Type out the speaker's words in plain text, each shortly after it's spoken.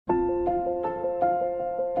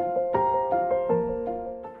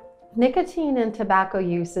Nicotine in tobacco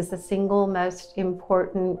use is the single most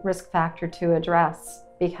important risk factor to address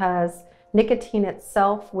because nicotine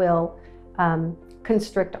itself will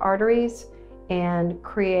constrict arteries and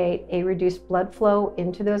create a reduced blood flow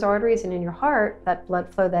into those arteries and in your heart. That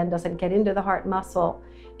blood flow then doesn't get into the heart muscle.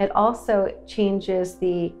 It also changes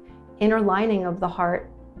the inner lining of the heart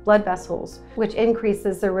blood vessels, which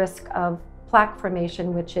increases the risk of plaque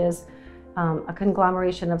formation, which is a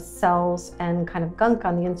conglomeration of cells and kind of gunk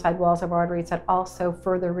on the inside walls of arteries that also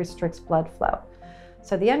further restricts blood flow.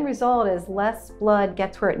 So the end result is less blood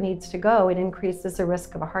gets where it needs to go. It increases the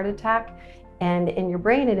risk of a heart attack, and in your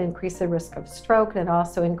brain it increases the risk of stroke, and it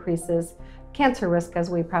also increases cancer risk, as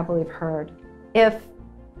we probably have heard. If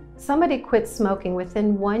somebody quits smoking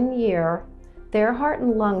within 1 year, their heart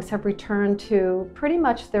and lungs have returned to pretty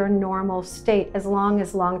much their normal state as long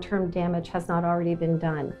as long-term damage has not already been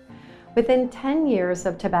done. Within 10 years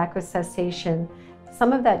of tobacco cessation,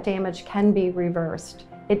 some of that damage can be reversed.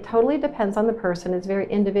 It totally depends on the person, it's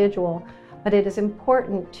very individual, but it is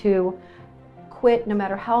important to quit no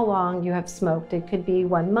matter how long you have smoked. It could be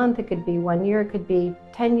 1 month, it could be 1 year, it could be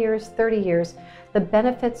 10 years, 30 years. The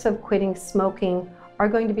benefits of quitting smoking are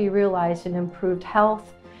going to be realized in improved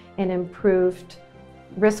health, in improved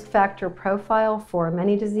risk factor profile for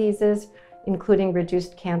many diseases, including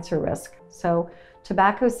reduced cancer risk. So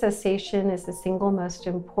tobacco cessation is the single most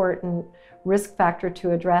important risk factor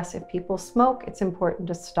to address. If people smoke, it's important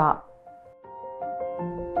to stop.